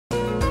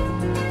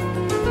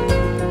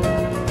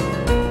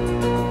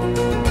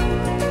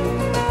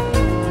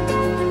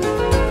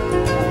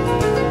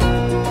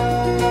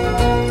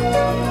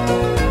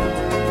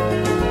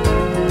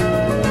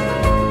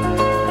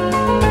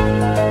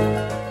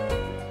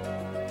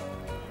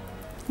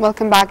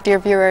Welcome back, dear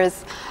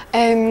viewers.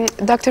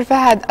 Dr.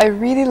 Fahad, I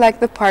really like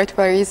the part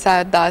where you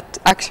said that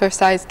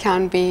exercise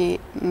can be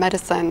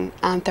medicine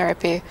and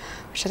therapy,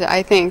 which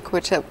I think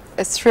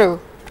is true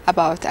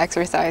about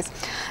exercise.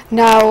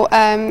 Now,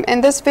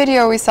 in this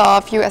video, we saw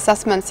a few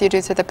assessments you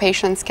do to the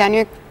patients. Can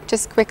you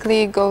just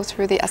quickly go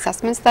through the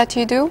assessments that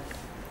you do?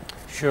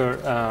 Sure.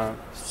 I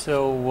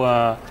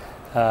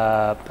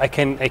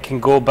can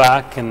go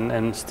back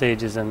and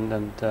stages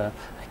and I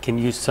can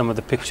use some of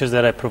the pictures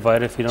that I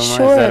provided, if you don't mind.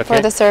 Sure, is that okay?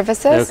 For the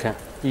services. Okay.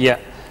 Yeah.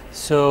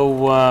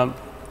 So,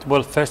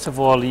 well, first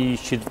of all, you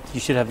should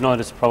have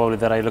noticed probably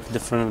that I look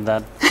different in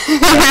that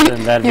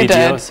You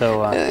video. did.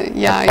 So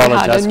yeah, I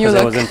apologize you had a new because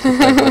I look. wasn't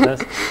prepared for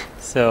this.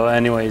 So,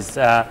 anyways,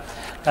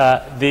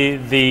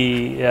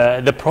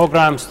 the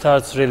program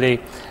starts really.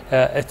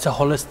 It's a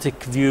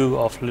holistic view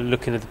of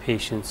looking at the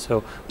patient.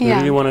 So we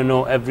really want to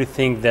know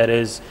everything that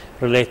is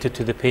related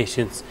to the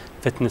patient's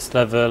fitness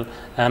level,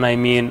 and I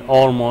mean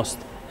almost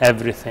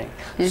everything.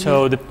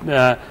 So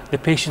the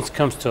patient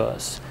comes to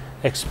us,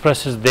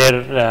 expresses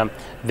their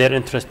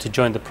interest to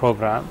join the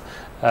program.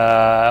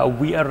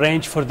 We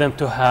arrange for them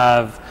to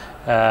have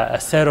a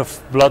set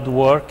of blood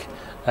work,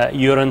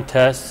 urine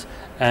tests,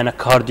 and a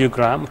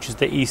cardiogram, which is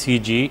the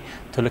ECG,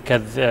 to look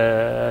at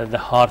the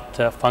heart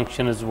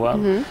function as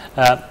well.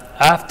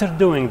 After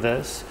doing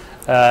this,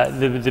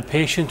 the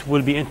patient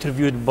will be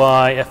interviewed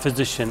by a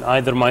physician,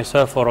 either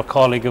myself or a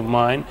colleague of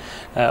mine.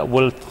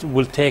 Will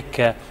take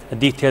a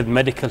detailed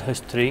medical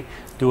history,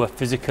 do a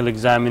physical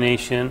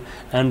examination,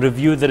 and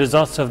review the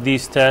results of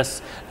these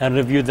tests, and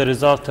review the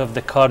result of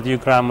the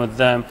cardiogram with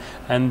them,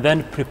 and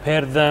then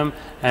prepare them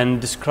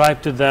and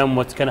describe to them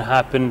what's going to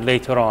happen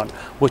later on,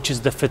 which is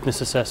the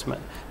fitness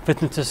assessment.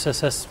 Fitness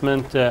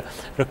assessment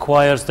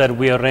requires that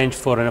we arrange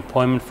for an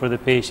appointment for the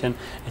patient.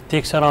 It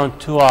takes around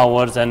 2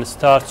 hours, and it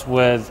starts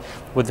with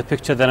the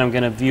picture that I'm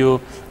going to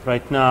view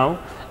right now.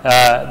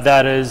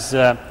 That is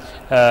the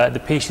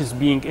patient's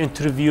being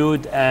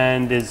interviewed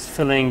and is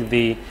filling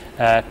the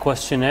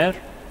questionnaire.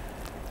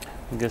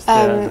 I guess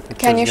the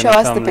can you show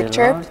us the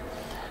picture?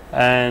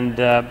 And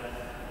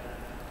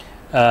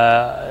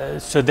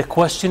so the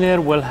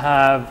questionnaire will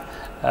have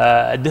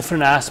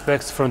different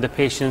aspects from the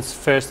patient's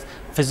first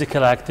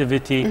physical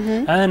activity,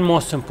 and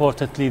most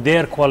importantly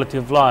their quality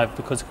of life,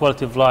 because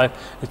quality of life,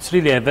 it's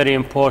really a very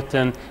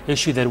important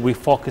issue that we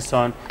focus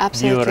on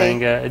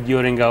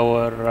during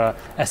our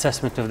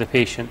assessment of the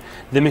patient.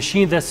 The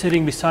machine that's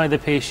sitting beside the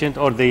patient,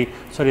 or the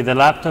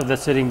laptop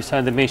that's sitting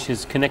beside the patient,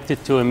 is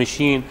connected to a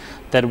machine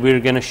that we're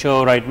going to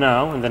show right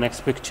now in the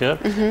next picture.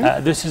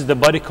 This is the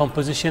body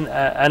composition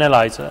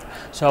analyzer.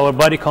 So our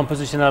body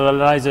composition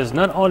analyzer is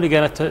not only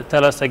going to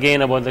tell us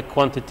again about the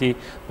quantity,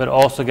 but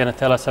also going to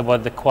tell us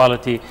about the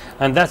quality,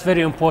 and that's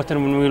very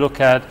important when we look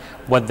at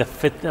what the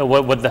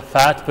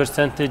fat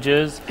percentage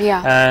is,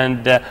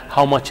 and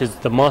how much is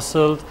the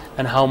muscle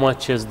and how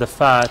much is the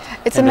fat.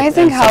 It's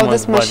amazing how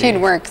this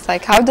machine works.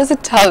 Like, how does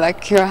it tell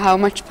how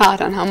much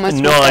fat and how much?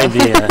 No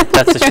idea.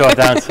 That's the short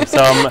answer.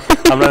 So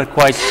I'm not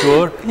quite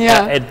sure.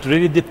 It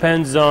really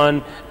depends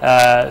on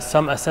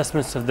some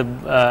assessments of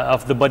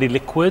the body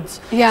liquids.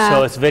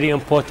 So it's very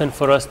important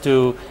for us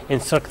to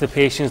instruct the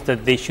patients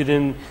that they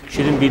shouldn't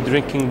be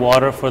drinking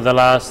water for the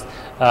last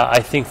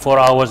I think 4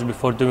 hours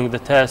before doing the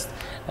test.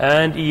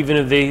 And even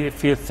if they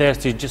feel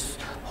thirsty, just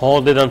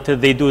hold it until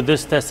they do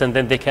this test, and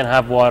then they can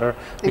have water,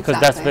 because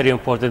that's very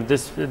important.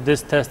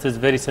 This test is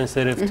very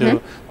sensitive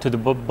to the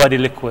body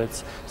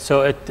liquids.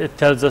 So it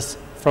tells us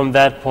from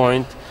that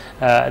point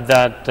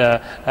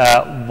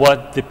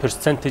what the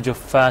percentage of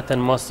fat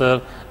and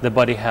muscle the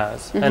body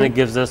has, and it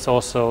gives us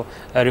also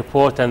a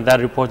report, and that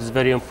report is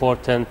very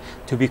important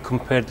to be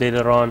compared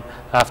later on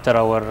after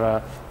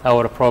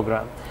our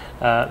program.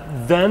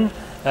 Then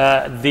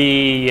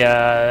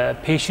the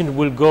patient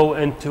will go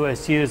into a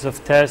series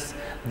of tests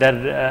that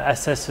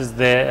assess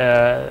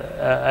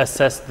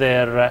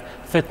their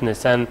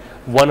fitness, and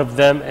one of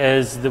them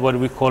is what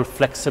we call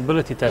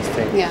flexibility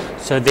testing.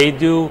 So they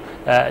do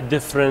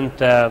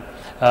different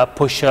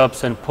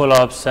push-ups and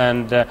pull-ups,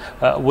 and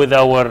with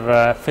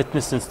our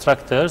fitness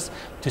instructors,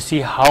 to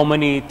see how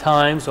many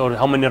times or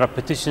how many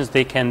repetitions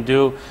they can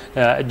do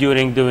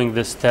during doing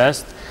this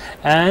test.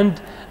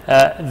 And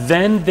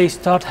then they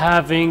start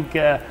having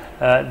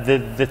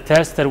the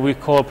test that we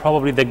call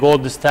probably the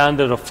gold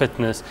standard of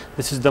fitness.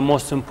 This is the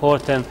most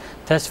important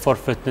test for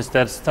fitness,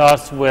 that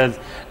starts with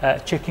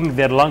checking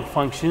their lung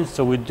function.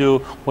 So we do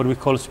what we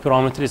call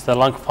spirometry. It's the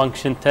lung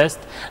function test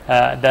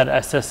that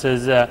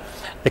assesses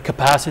the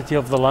capacity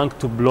of the lung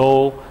to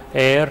blow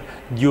air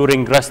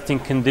during resting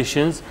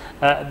conditions.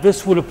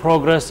 This will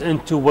progress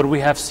into what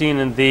we have seen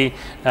in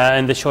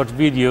the short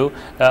video,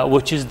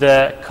 which is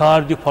the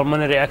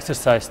cardiopulmonary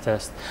exercise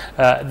test.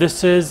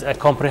 This is a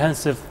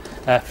comprehensive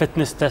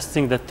fitness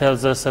testing that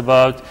tells us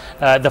about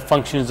the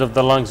functions of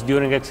the lungs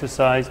during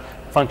exercise,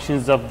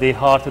 functions of the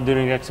heart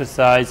during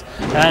exercise,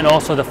 and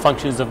also the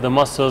functions of the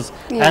muscles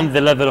and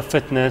the level of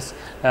fitness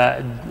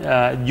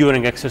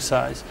during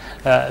exercise.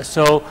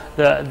 So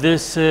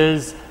this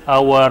is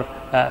our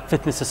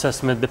fitness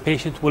assessment, the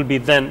patient will be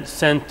then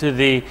sent to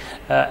the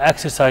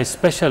exercise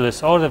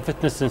specialist or the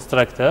fitness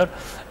instructor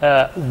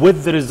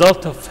with the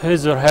result of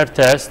his or her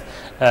test,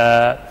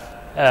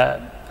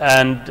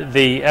 and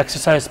the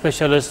exercise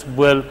specialist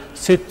will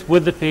sit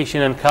with the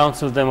patient and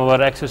counsel them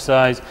about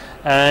exercise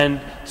and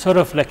sort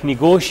of like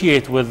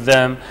negotiate with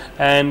them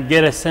and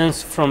get a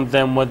sense from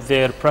them what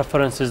their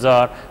preferences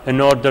are in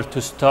order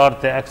to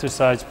start the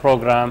exercise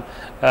program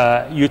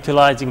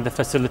utilizing the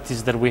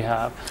facilities that we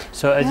have.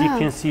 So as you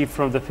can see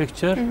from the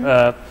picture,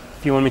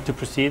 if you want me to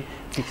proceed,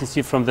 you can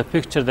see from the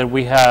picture that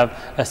we have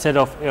a set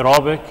of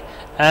aerobic,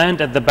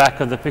 and at the back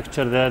of the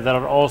picture there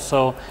are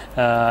also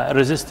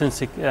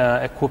resistance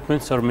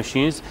equipments or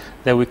machines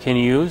that we can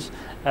use.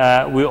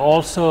 We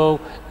also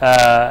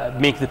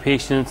make the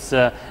patients,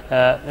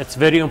 it's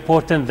very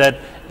important that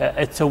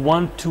it's a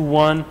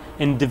one-to-one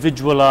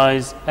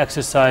individualized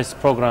exercise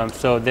program.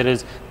 So there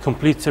is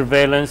complete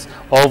surveillance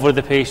over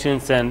the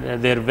patients,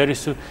 and they're very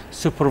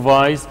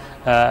supervised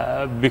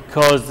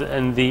because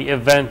in the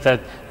event that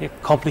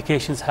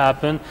complications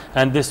happen,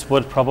 and this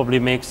what probably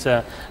makes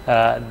the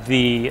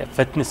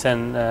fitness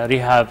and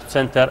rehab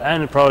center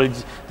and probably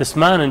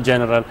Dasman in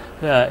general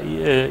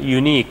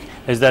unique,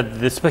 is that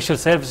the special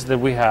services that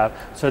we have.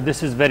 So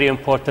this is very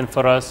important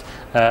for us,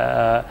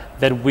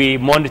 that we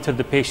monitor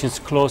the patients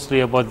closely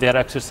about their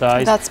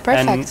exercise. That's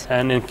perfect.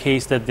 And in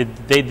case that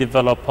they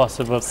develop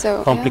possible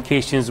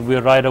complications, we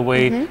right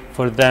away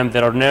for them.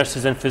 There are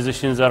nurses and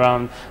physicians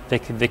around.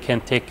 They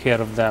can take care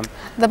of them.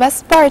 The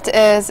best part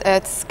is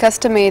it's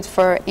custom made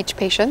for each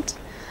patient,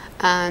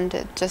 and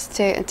it just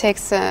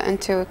takes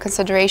into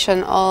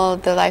consideration all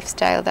the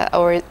lifestyle that,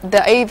 or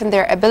even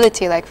their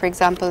ability. Like for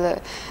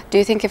example, do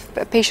you think if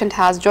a patient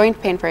has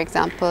joint pain, for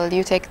example,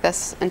 you take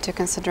this into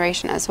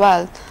consideration as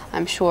well,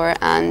 I'm sure.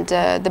 And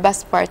the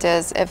best part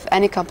is if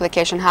any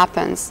complication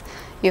happens,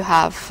 you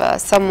have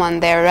someone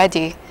there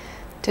ready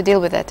to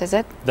deal with it, is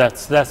it?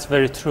 That's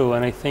very true,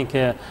 and I think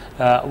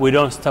we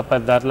don't stop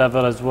at that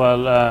level as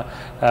well.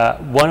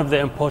 One of the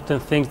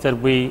important things that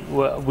we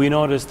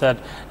noticed that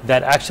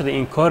actually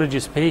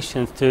encourages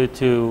patients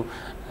to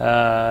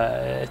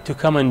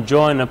come and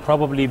join and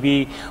probably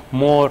be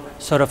more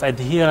sort of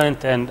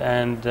adherent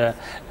and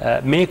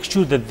make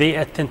sure that they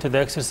attend to the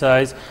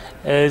exercise,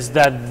 is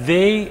that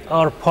they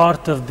are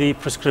part of the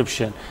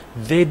prescription.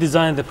 They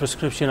design the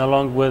prescription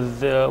along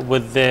with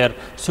their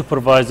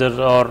supervisors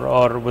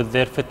or with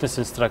their fitness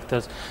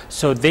instructors.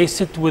 So they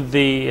sit with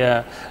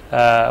the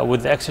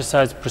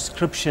exercise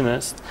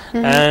prescriptionist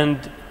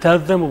and tell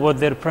them about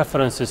their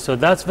preferences. So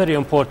that's very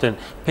important.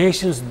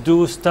 Patients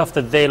do stuff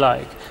that they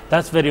like.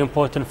 That's very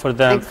important for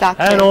them.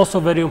 Exactly. And also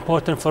very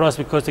important for us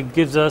because it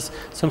gives us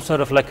some sort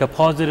of like a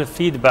positive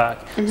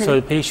feedback. So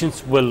the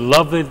patients will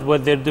love it,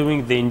 what they're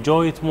doing, they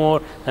enjoy it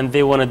more, and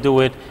they want to do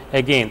it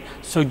again.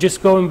 So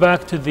just going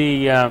back to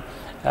the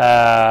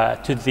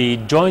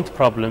joint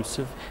problems,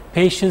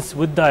 patients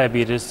with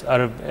diabetes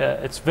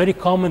it's very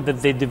common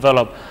that they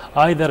develop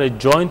either a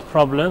joint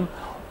problem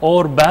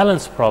or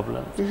balance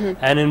problems.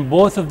 And in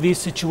both of these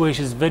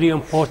situations, very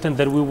important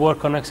that we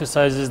work on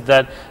exercises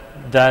that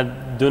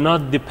do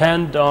not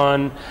depend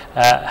on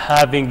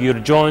having your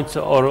joints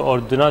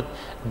or do not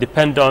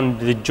depend on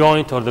the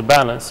joint or the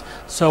balance.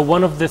 So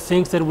one of the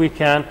things that we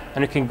can,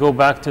 and you can go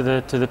back to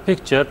the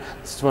picture,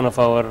 this is one of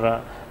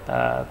our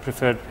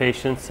preferred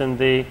patients in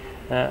the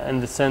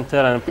center,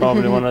 and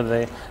probably one of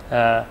the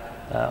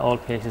all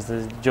patients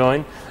that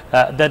join,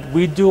 that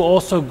we do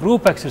also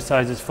group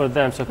exercises for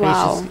them. So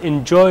patients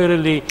enjoy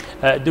really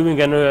doing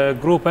a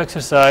group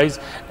exercise,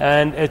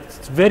 and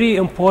it's very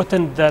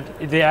important that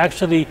they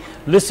actually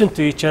listen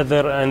to each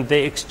other and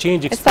they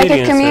exchange experiences. It's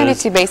like a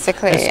community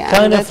basically. It's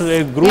kind of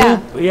a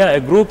group, a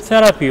group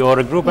therapy or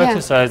a group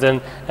exercise, and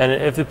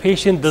if the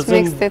patient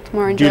doesn't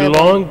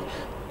belong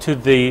to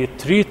the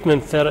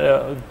treatment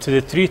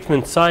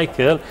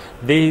cycle,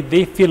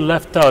 they feel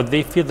left out.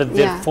 They feel that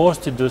they're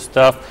forced to do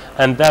stuff,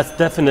 and that's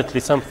definitely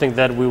something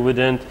that we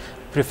wouldn't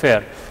prefer.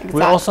 Exactly.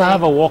 We also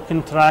have a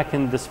walking track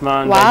in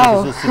Dasman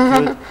Diabetes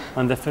Institute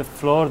on the 5th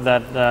floor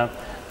that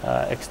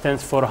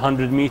extends for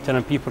 100 meters,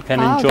 and people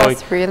can enjoy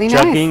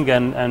jogging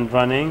and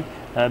running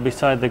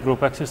beside the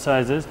group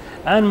exercises.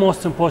 And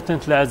most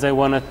importantly, as I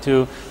wanted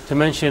to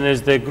mention,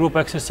 is the group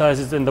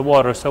exercises in the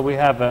water. So we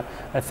have a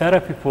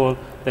therapy pool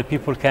that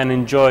people can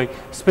enjoy,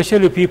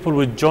 especially people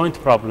with joint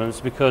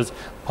problems, because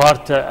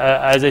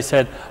as I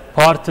said,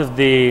 part of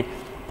the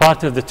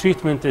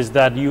treatment is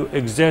that you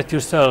exert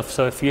yourself.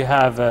 So if you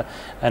have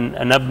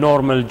an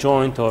abnormal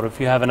joint, or if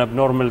you have an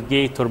abnormal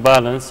gait or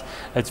balance,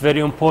 it's very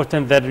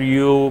important that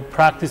you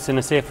practice in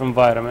a safe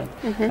environment.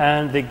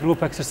 And the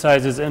group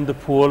exercises in the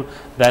pool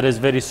that is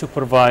very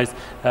supervised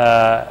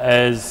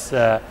is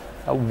a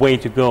way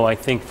to go, I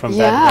think, from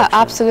that direction.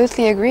 Yeah,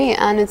 absolutely agree.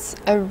 And it's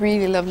a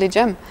really lovely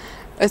gym.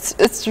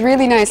 It's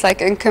really nice,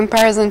 like in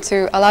comparison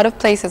to a lot of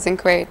places in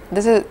Kuwait.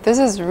 This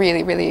is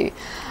really, really,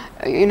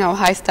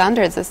 high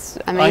standards. It's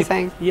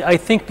amazing. I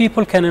think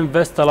people can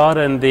invest a lot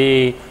in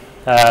the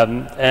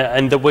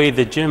way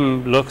the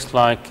gym looks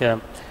like.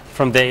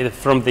 from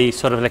the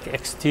sort of like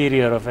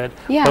exterior of it.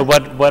 Yeah.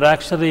 But what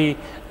actually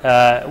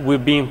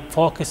we've been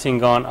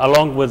focusing on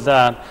along with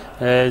that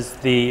is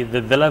the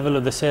level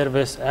of the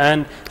service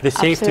and the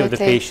safety of the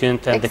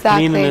patient and the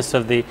cleanliness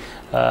of the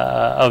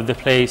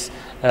place.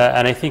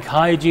 And I think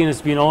hygiene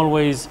has been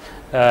always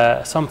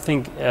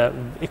something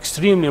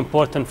extremely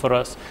important for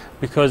us,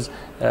 because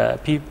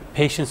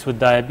patients with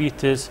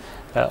diabetes,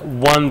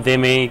 one, they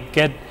may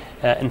get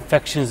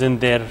infections in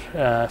their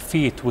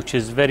feet, which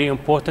is very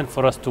important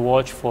for us to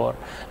watch for,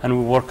 and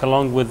we work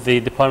along with the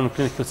Department of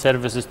Clinical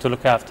Services to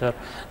look after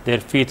their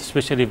feet,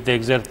 especially if they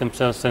exert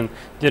themselves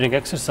during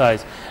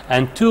exercise.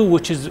 And two,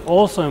 which is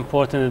also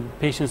important,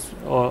 patients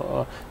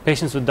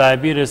patients with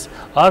diabetes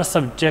are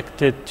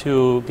subjected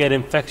to get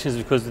infections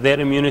because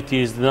their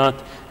immunity is not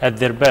at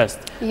their best.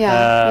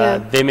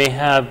 They may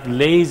have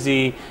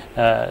lazy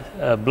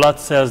blood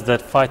cells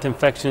that fight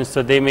infections,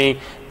 so they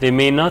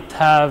may not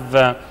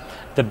have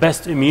the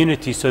best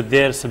immunity, so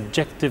they're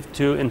subjective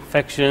to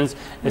infections,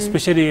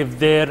 especially if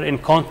they're in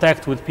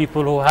contact with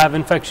people who have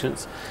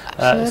infections.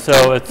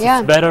 So it's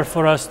better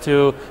for us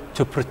to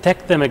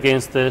protect them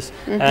against this,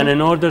 and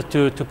in order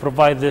to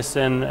provide this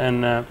in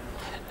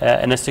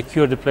a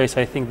secured place,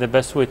 I think the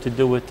best way to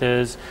do it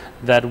is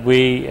that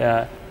we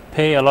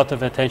pay a lot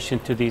of attention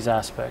to these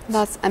aspects.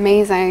 That's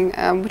amazing,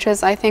 which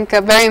is, I think, a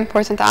very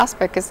important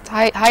aspect is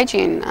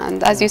hygiene,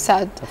 and as you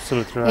said.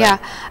 Absolutely right.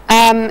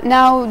 Yeah.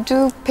 Now,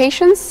 do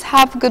patients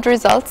have good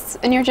results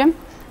in your gym?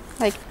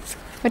 Like,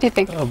 what do you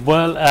think?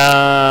 Well,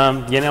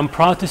 I'm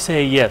proud to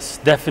say yes,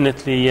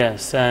 definitely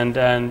yes.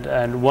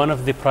 And one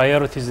of the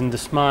priorities in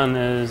Dasman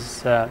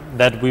is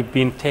that we've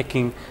been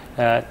taking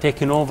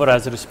over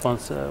as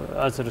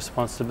a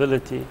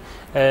responsibility,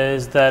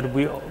 is that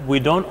we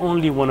don't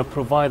only want to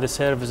provide the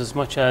service as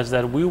much as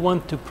that we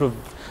want to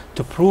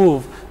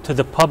prove to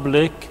the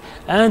public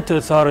and to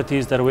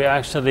authorities that we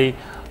actually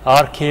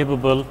are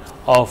capable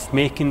of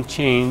making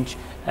change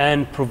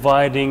and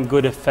providing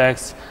good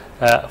effects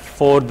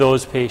for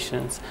those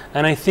patients.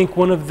 And I think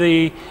one of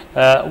the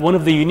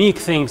unique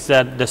things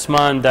that the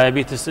Dasman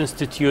Diabetes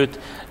Institute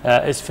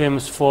is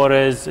famous for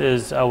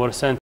is our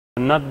center.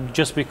 Not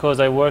just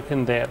because I work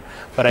in there,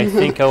 but I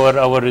think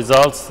our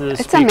results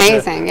speak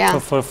amazing,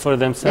 for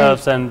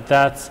themselves, and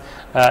that's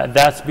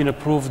been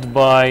approved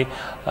by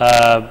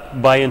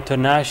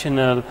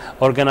international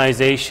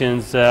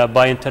organizations,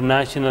 by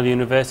international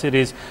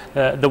universities,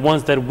 the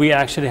ones that we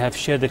actually have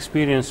shared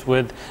experience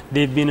with.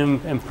 They've been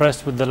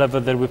impressed with the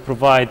level that we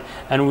provide,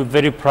 and we're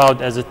very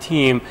proud as a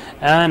team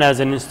and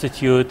as an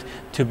institute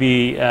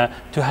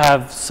to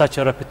have such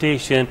a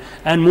reputation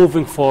and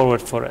moving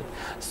forward for it.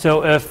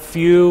 So if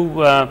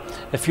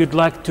you'd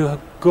like to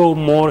go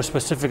more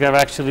specific, I've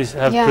actually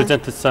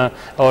presented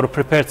or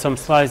prepared some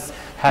slides.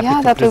 Happy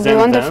to that would be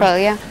wonderful.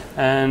 Them.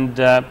 And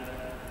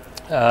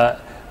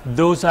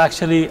those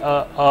actually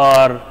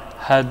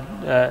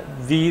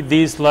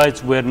these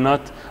slides were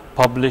not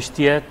published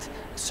yet,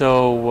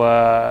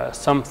 so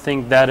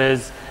something that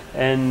is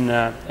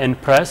in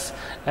press,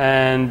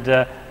 and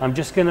I'm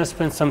just going to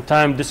spend some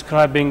time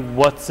describing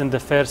what's in the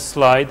first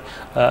slide,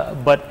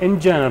 but in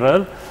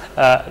general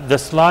the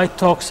slide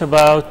talks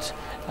about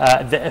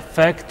the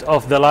effect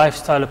of the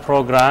lifestyle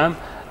program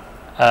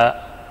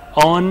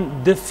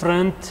on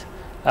different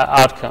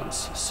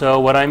outcomes. So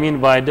what I mean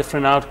by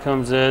different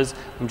outcomes is,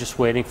 I'm just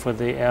waiting for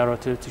the arrow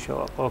to show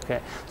up. Okay,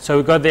 so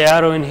we got the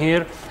arrow in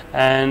here,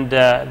 and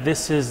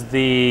this is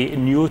the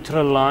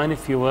neutral line,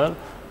 if you will.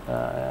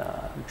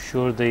 I'm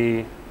sure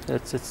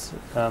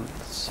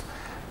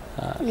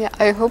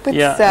I hope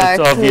it's it's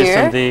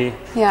obvious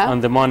clear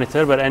on the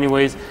monitor, but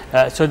anyways,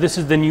 so this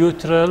is the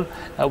neutral.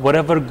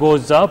 Whatever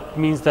goes up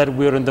means that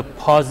we're in the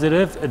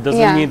positive. It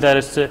doesn't mean that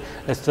it's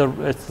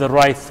the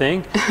right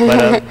thing,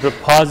 but the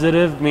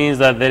positive means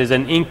that there is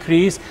an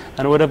increase,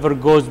 and whatever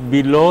goes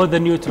below the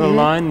neutral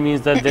line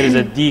means that there is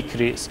a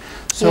decrease.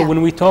 So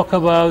when we talk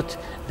about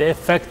the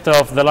effect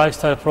of the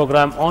lifestyle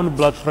program on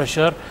blood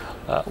pressure,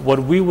 what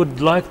we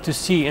would like to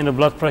see in the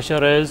blood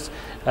pressure is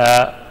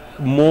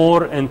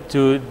more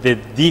into the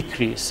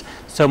decrease.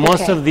 So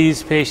most of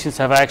these patients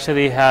have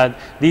actually had,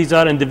 these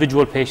are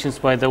individual patients,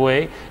 by the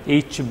way.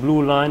 Each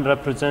blue line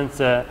represents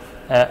a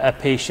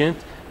patient,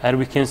 and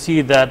we can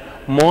see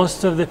that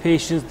most of the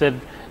patients that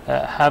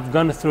have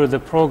gone through the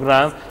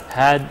program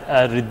had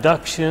a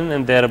reduction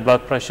in their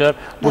blood pressure,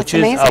 which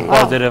is a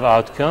positive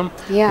outcome.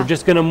 We're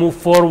just going to move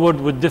forward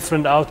with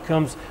different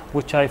outcomes,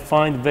 which I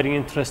find very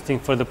interesting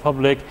for the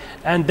public,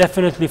 and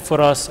definitely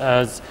for us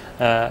as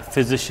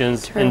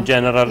physicians in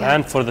general,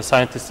 and for the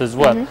scientists as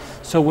well.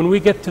 So when we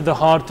get to the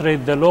heart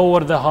rate, the lower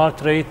the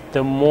heart rate,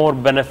 the more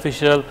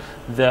beneficial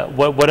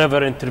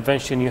whatever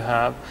intervention you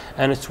have,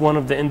 and it's one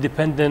of the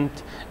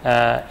independent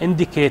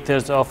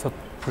indicators of a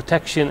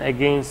protection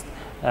against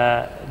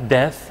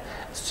death.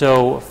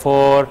 So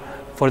for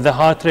the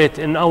heart rate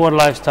in our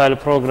lifestyle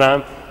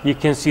program, you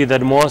can see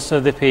that most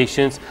of the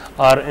patients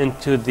are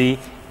into the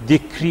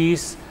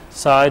decrease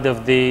side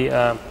of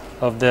the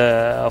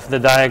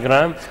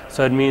diagram.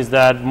 So it means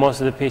that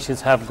most of the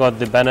patients have got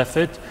the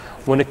benefit,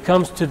 When it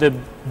comes to the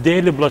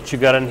daily blood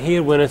sugar, and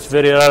here when it's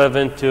very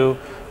relevant to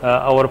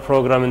our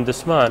program in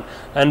Dasman.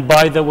 And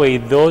by the way,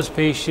 those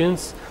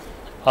patients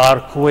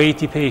are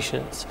Kuwaiti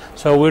patients.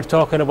 So we're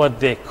talking about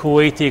the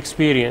Kuwaiti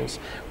experience.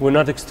 We're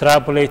not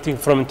extrapolating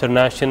from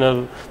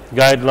international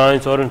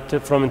guidelines or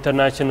from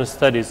international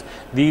studies.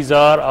 These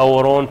are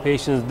our own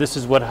patients. This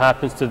is what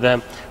happens to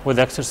them with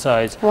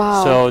exercise.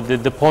 Wow. So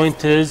the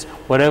point is,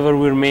 whatever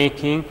we're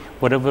making,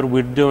 whatever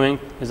we're doing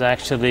is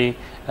actually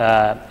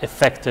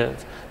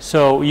effective.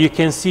 So you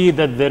can see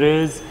that there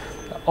is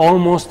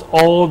almost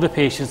all the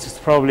patients, it's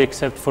probably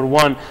except for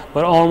one,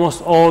 but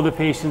almost all the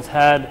patients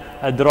had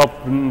a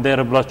drop in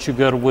their blood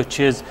sugar, which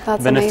is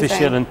That's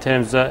beneficial amazing. in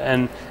terms of,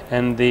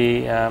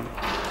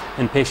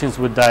 in patients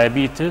with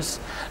diabetes.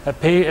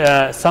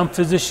 Some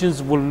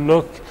physicians will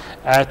look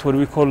at what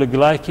we call a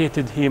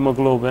glycated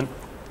hemoglobin,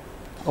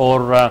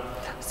 or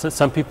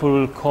some people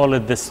will call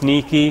it the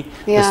sneaky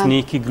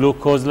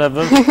glucose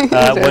level.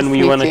 When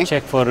we want to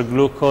check for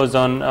glucose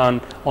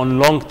on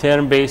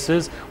long-term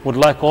basis, would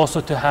like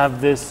also to have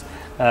this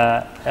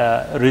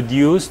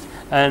reduced.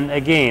 And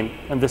again,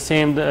 in the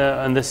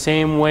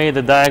same way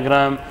the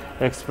diagram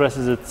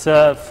expresses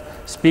itself,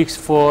 speaks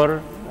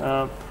for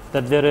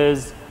that there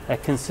is a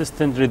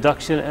consistent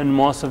reduction in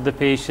most of the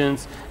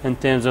patients in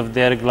terms of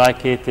their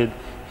glycated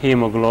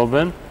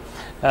hemoglobin.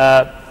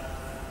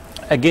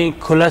 Again,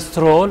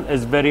 cholesterol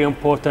is very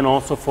important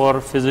also for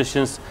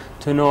physicians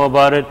to know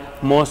about it.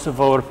 Most of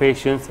our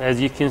patients,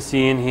 as you can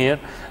see in here,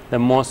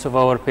 most of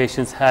our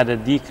patients had a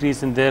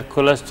decrease in their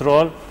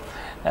cholesterol.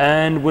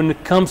 And when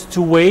it comes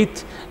to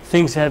weight,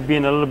 things have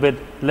been a little bit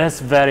less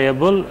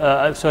variable,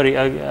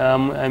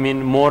 I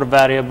mean more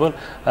variable,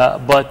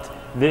 but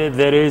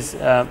there is,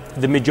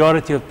 the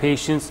majority of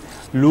patients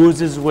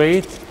loses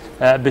weight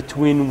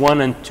between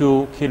 1 and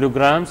 2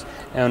 kilograms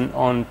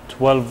on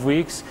 12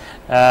 weeks.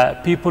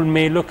 People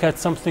may look at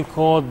something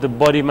called the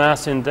body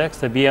mass index,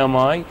 the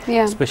BMI,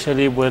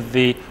 especially with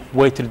the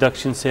weight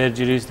reduction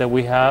surgeries that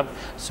we have.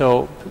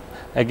 So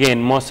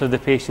again, most of the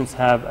patients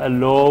have a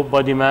low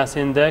body mass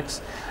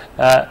index.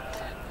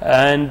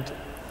 And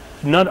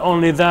not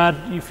only that,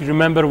 if you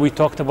remember, we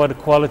talked about the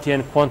quality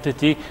and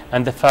quantity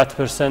and the fat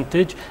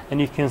percentage,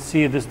 and you can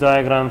see this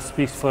diagram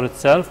speaks for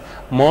itself.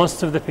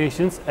 Most of the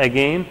patients,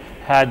 again,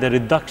 had a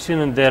reduction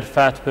in their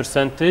fat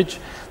percentage,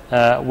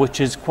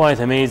 which is quite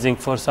amazing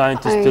for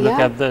scientists to look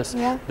at this.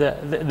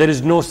 There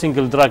is no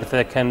single drug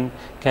that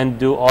can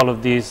do all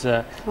of these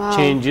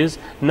changes.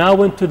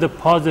 Now into the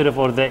positive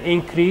or the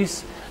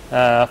increase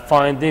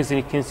findings, and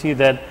you can see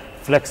that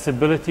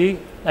flexibility,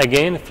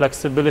 again,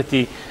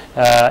 flexibility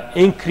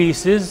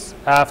increases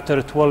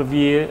after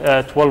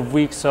 12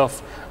 weeks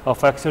of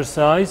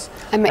exercise.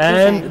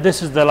 And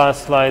this is the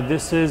last slide.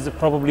 This is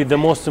probably the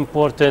most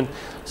important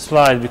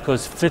slide,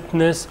 because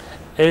fitness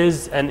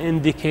is an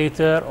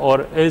indicator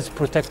or is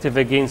protective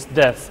against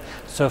death.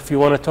 So if you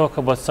want to talk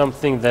about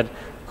something that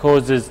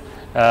causes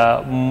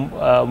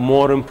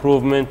more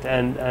improvement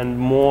and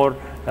more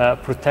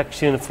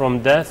protection from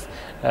death,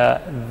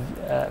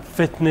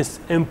 fitness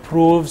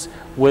improves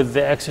with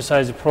the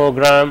exercise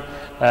program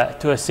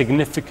to a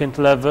significant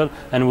level,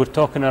 and we're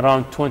talking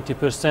around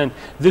 20%.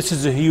 This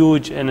is a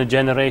huge in a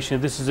generation.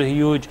 This is a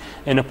huge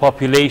in a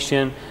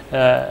population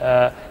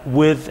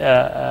with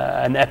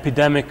an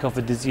epidemic of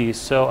a disease.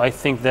 So I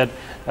think that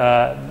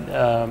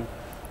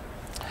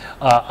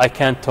I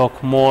can't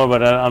talk more,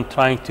 but I'm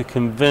trying to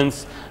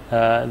convince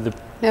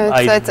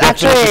I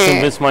definitely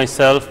convince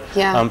myself.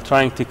 I'm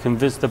trying to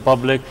convince the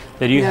public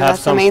that you have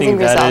something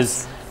that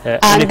is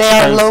and they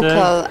are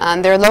local,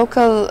 and they're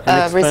local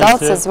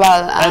results as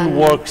well, and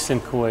works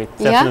in Kuwait.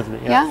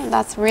 Definitely, yeah,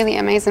 that's really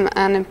amazing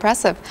and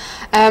impressive.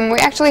 We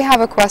actually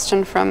have a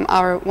question from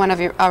one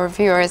of our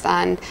viewers,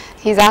 and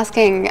he's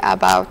asking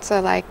about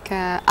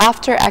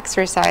after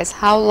exercise,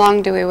 how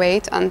long do we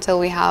wait until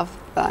we have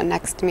the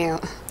next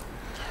meal?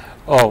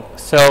 Oh,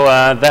 so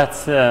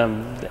that's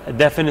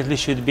definitely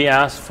should be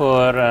asked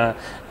for a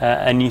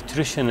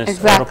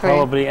nutritionist, or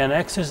probably a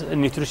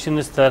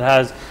nutritionist that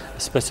has a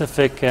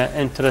specific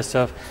interest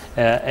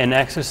in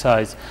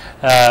exercise.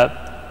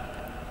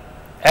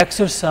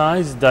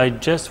 Exercise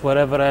digests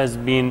whatever has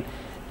been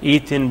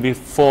eaten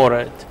before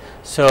it.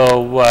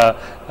 So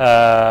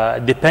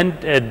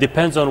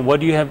depends on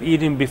what you have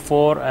eaten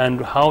before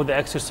and how the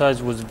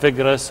exercise was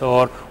vigorous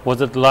or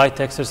was it light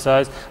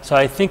exercise. So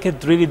I think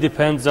it really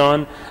depends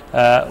on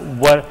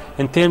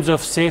in terms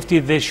of safety,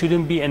 there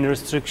shouldn't be any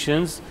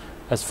restrictions.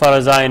 As far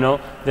as I know,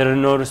 there are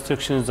no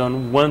restrictions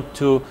on when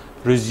to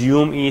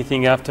resume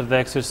eating after the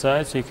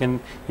exercise, so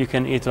you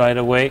can eat right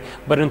away.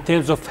 But in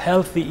terms of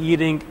healthy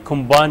eating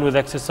combined with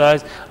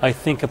exercise, I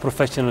think a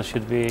professional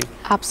should be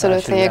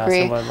absolutely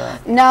agree.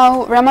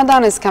 Now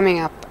Ramadan is coming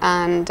up,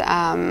 and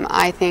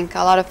I think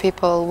a lot of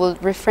people will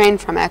refrain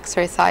from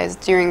exercise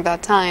during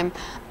that time.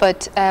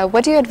 But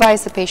what do you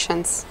advise the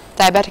patients,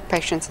 diabetic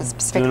patients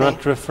specifically? Do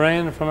not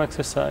refrain from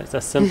exercise.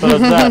 As simple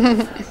as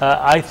that.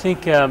 I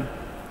think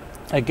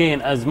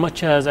again, as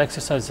much as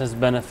exercise has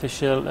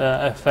beneficial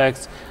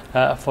effects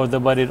for the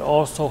body, it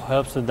also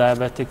helps the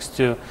diabetics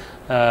to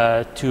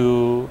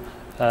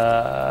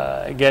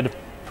get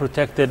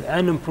protected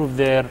and improve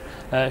their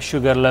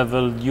sugar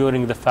level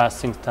during the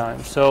fasting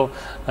time. So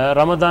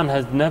Ramadan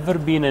has never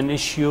been an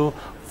issue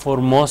for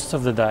most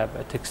of the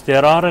diabetics.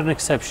 There are an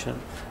exception.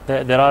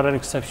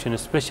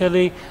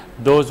 Especially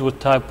those with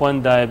type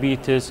 1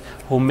 diabetes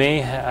who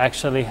may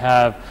actually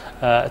have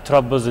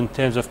troubles in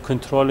terms of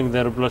controlling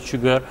their blood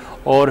sugar,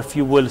 or if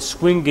you will,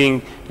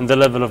 swinging in the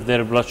level of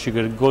their blood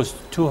sugar. It goes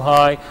too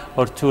high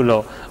or too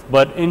low.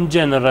 But in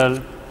general,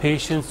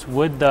 patients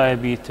with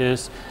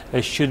diabetes,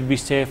 it should be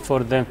safe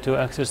for them to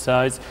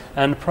exercise,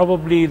 and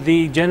probably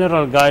the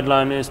general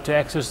guideline is to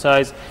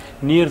exercise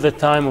near the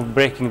time of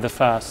breaking the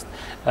fast.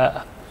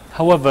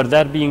 However,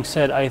 that being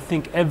said, I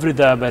think every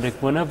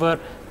diabetic, whenever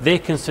they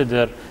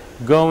consider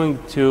going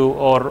to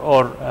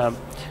or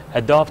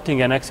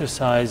adopting an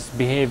exercise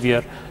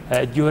behavior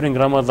during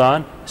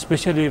Ramadan,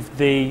 especially if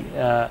they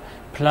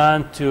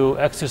plan to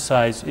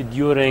exercise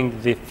during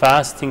the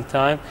fasting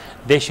time,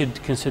 they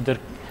should consider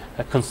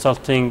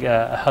consulting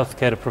a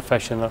healthcare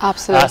professional.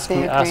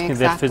 Absolutely, asking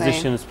their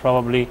physician is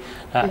probably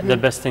the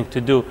best thing to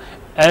do.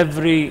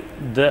 Every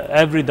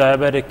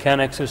diabetic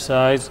can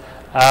exercise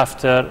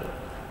after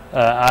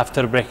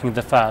breaking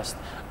the fast,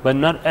 but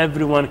not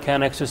everyone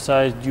can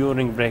exercise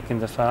during breaking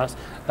the fast.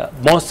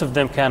 Most of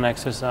them can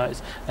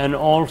exercise, and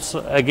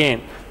also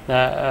again,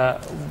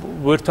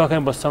 we're talking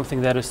about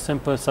something that is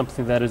simple,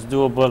 something that is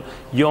doable.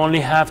 You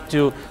only have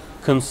to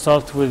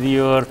consult with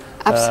your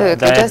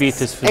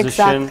diabetes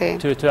physician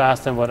to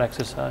ask them what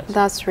exercise.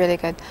 That's really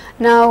good.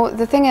 Now,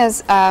 the thing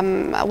is,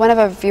 one of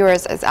our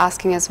viewers is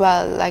asking as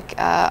well, like,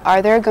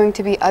 are there going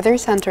to be other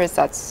centers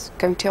that's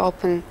going to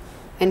open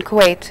in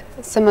Kuwait,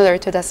 similar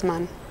to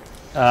Dasman?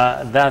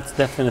 That's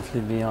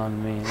definitely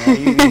beyond me.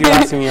 You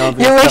ask me all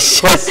these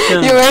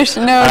questions. You wish.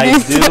 No,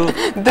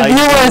 the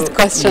viewers'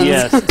 questions.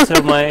 Yes.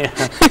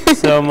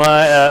 So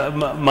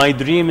my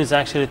dream is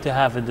actually to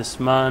have a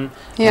Dasman,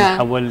 and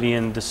Hawali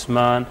and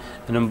Dasman,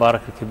 and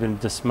Mubarak al-Kabir and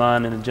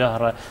Dasman and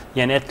Jahra.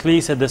 Yani at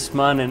least a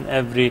Dasman in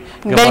every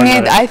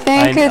governorate. I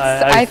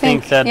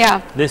think that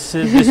this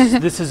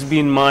has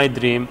been my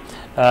dream.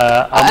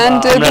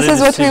 And this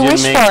is what we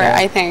wish for,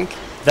 I think.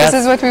 This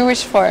is what we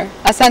wish for,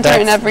 a center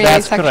in every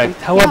section. That's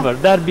correct. However,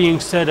 that being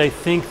said, I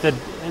think that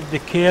the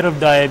care of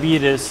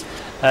diabetes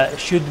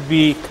should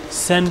be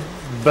sent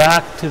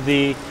back to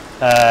the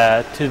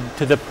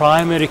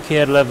primary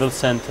care level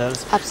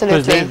centers.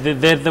 Absolutely. Because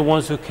they're the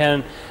ones who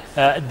can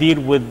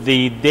deal with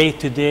the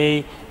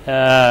day-to-day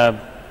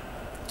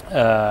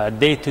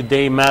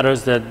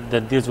matters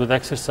that deals with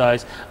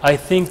exercise. I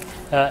think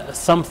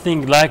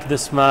something like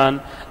this man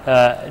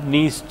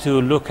needs to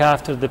look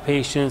after the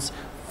patients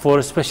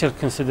for special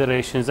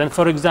considerations. And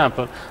for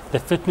example, the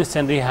fitness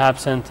and rehab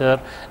center,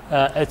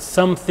 it's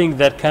something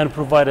that can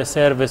provide a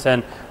service,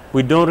 and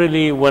we don't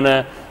really want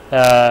to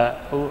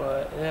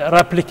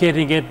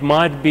replicating it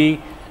might be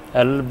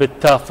a little bit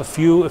tough. If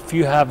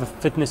you have a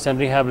fitness and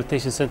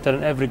rehabilitation center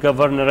in every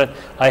governorate,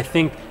 I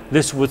think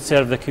this would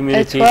serve the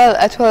community.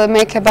 It will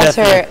make a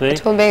better. Definitely.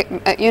 It will make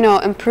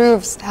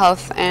improves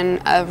health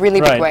in a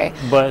really big way.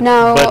 But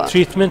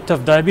treatment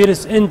of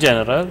diabetes in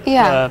general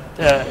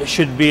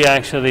should be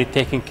actually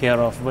taken care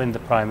of in the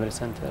primary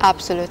center.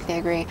 Absolutely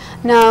agree.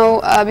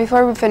 Now,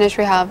 before we finish,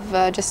 we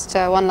have just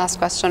one last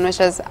question, which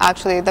is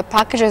actually the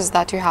packages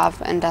that you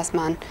have in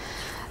Dasman.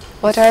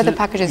 What are the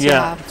packages you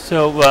have?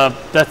 So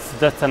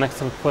that's an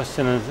excellent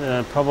question,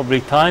 and probably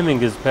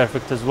timing is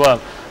perfect as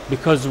well,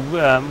 because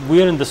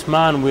we're in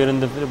Dasman, we're in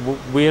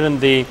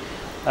the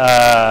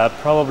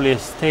probably a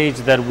stage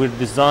that we're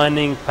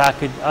designing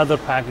other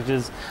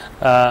packages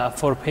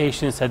for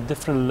patients at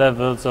different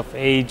levels of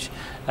age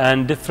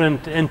and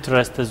different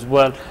interest as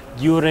well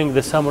during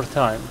the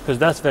summertime, because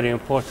that's very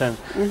important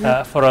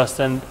for us.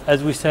 And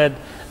as we said,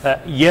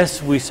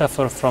 yes, we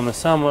suffer from the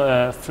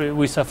summer,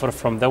 we suffer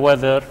from the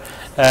weather,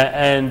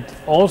 and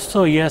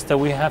also yes, that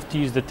we have to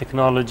use the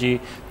technology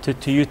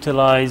to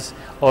utilize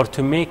or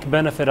to make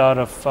benefit out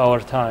of our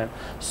time.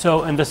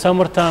 So in the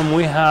summertime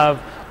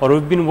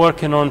we've been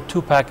working on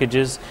two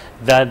packages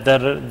that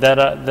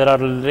are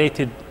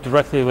related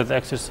directly with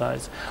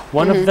exercise.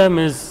 One of them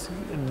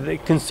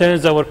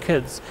concerns our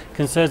kids,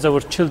 concerns our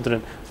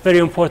children. It's very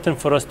important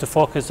for us to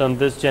focus on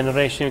this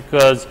generation,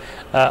 because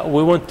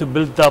we want to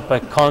build up a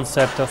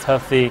concept of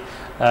healthy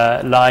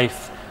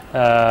life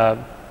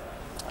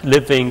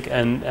living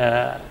and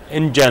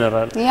in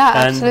general.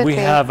 And we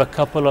have a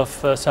couple of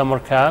summer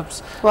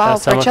camps,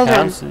 camps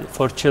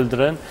for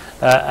children,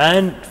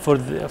 and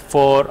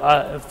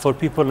for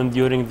people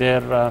during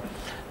their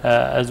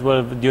as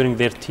well during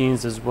their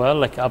teens as well,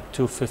 like up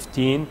to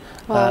 15.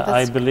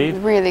 I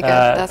believe. Really good.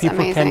 That's people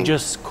amazing. Can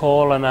just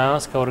call and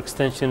ask. Our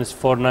extension is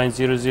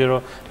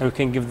 4900, and we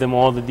can give them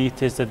all the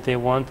details that they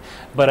want.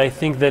 But I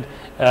think that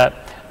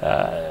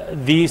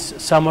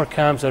these summer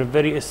camps are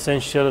very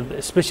essential,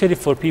 especially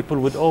for people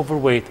with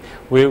overweight.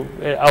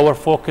 Our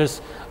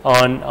focus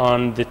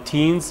on the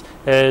teens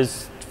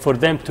is for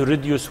them to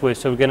reduce weight.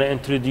 So we're going to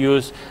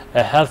introduce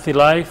a healthy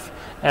life,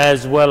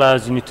 as well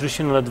as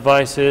nutritional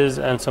advices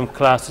and some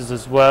classes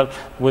as well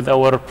with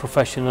our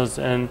professionals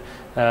in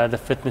the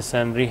fitness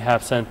and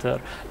rehab center.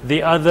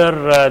 The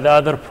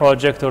other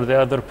project or the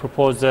other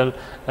proposal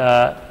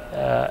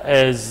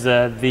is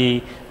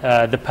the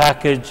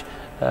package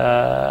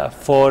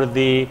for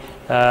the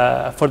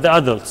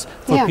adults,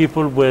 for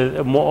people with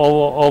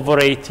over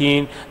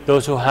 18,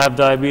 those who have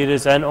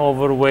diabetes and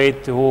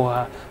overweight, who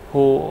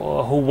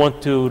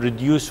want to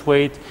reduce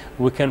weight.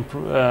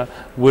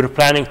 We're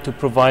planning to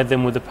provide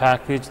them with a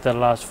package that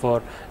lasts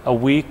for a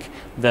week,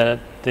 that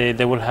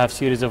they will have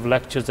series of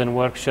lectures and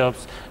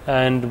workshops,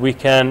 and we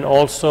can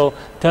also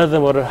tell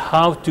them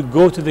how to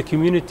go to the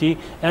community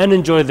and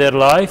enjoy their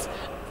life,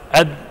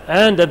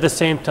 and at the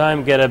same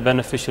time get a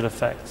beneficial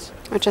effects.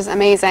 Which is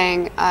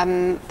amazing.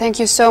 Thank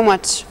you so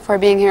much for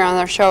being here on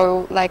our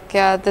show.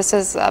 This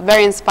is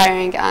very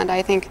inspiring, and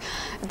I think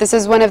this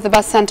is one of the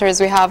best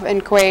centers we have in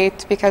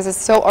Kuwait, because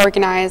it's so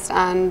organized,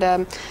 and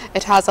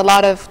it has a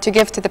lot to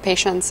give to the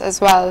patients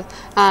as well.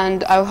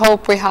 And I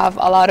hope we have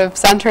a lot of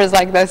centers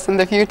like this in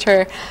the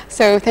future.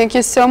 So thank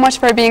you so much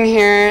for being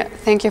here.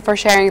 Thank you for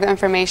sharing the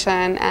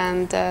information,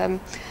 and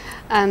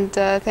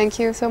thank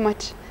you so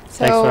much.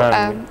 So thanks for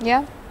having me.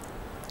 yeah,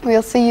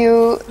 we'll see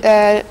you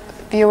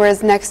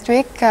viewers next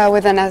week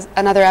with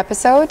another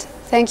episode.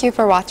 Thank you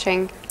for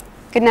watching.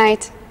 Good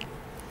night.